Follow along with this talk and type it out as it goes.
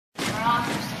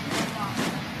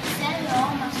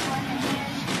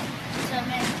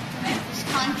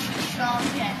strong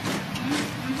yet.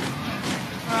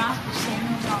 Barack Hussein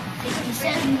Obama. He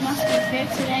said we must be fair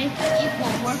today,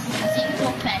 equal work means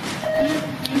equal pay.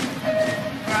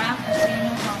 Barack Hussein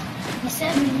Obama. He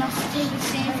said we must take a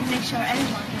stand to make sure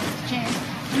everyone gets a chance.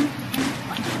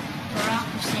 Barack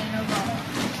Hussein Obama.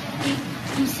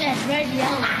 He said red,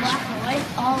 yellow, black, or white,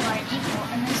 all are equal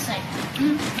in this sight.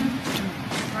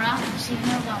 Barack Hussein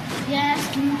Obama. Yes.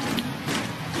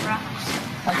 Barack Hussein.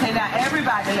 Okay, now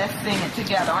everybody, let's sing it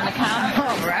together on the count of 3.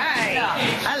 All right.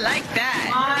 I like that.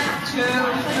 1,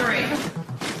 2, 3.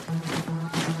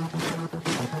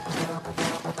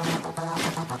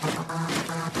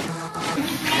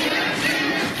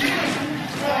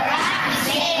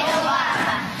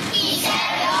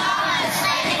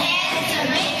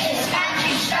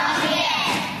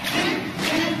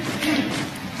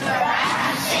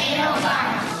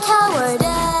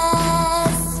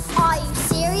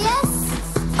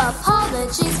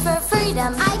 Apologies for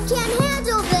freedom, I can't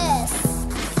handle this.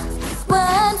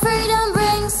 When freedom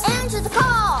brings, answer the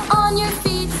call. On your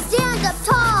feet, stand up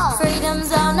tall.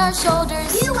 Freedom's on our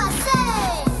shoulders,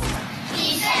 USA.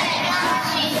 He said it once,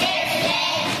 he's here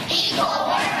today. Equal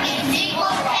work means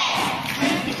equal pay.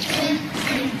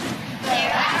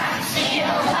 Barack Hussein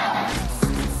Obama.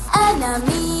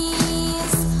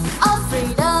 Enemies of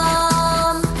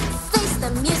freedom, face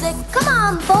the music. Come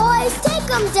on, boys, take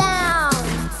them down.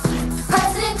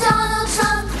 President Donald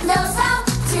Trump knows how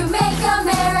to make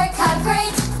America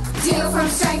great. Deal from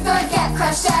strength or get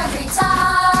crushed every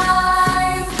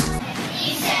time.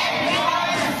 He said we're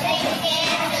gonna take a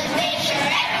stand to make sure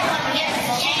everyone gets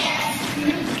a chance.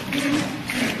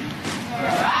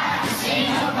 Barack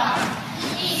Hussein Obama.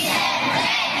 He said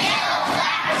red, yellow,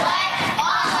 black, or white,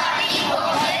 all are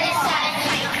equal in this time.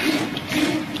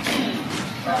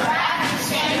 Barack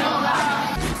Hussein Obama.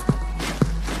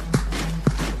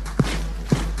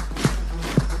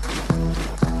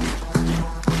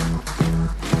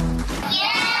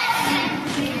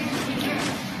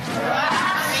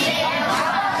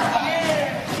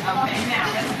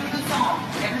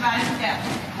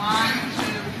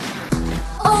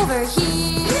 Over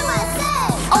here, USA.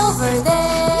 Over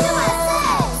there, USA.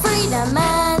 Freedom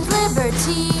and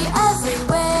liberty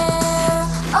everywhere.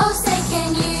 Oh, say can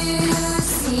you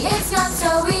see it's not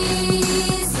so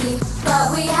easy,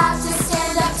 but we have to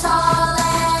stand up tall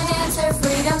and answer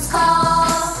freedom's call.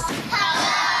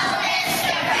 Hello,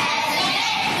 Mr.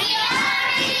 President. We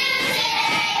honor you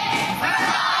today for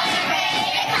all your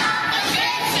great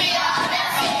accomplishments. We all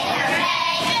just sing hooray.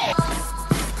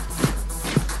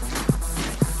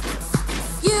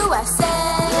 USA,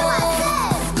 USA,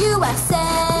 USA,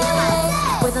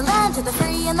 we're the land of the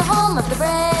free and the home of the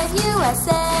brave.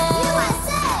 USA,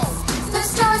 USA, the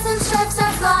stars and stripes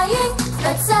are flying.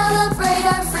 Let's celebrate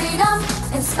our freedom,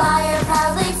 inspire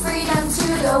proudly freedom to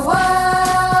the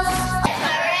world.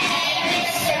 Hooray,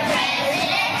 Mr.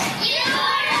 President. You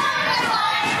are number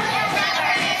one with the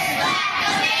first Black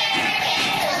American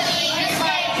to lead this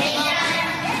great nation.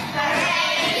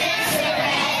 Hooray, Mr.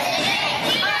 President.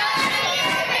 We honor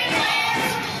your request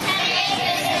to make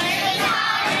this country's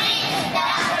harmony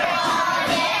number one.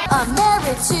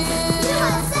 Ameritude,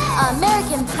 USA.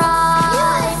 American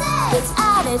pride, USA. It's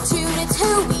attitude, it's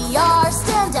who we are.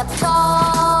 Stand up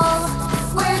tall.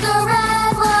 We're the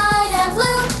red, white, and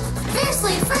blue,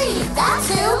 fiercely free, that's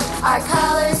who. Our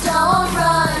colors don't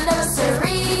run, no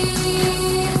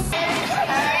siree.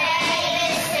 Hooray,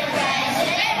 Mr.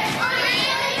 President. We're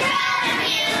really proud of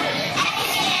you. And you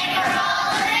stand for all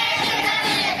Americans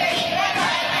under the green, red,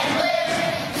 white, and blue.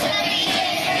 So be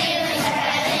good for you, Mr.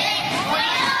 President. We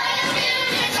know you do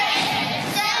the same.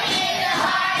 So give the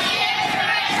heart here for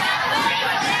Republic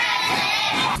President.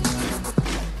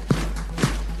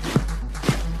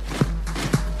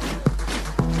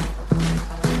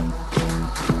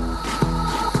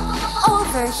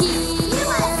 Over here,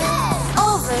 USA.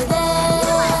 Over there,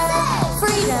 USA.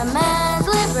 Freedom and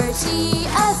liberty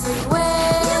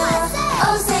everywhere. USA.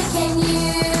 Oh, say can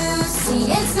you see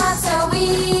it's not so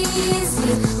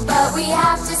easy, but we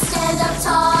have to stand up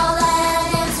tall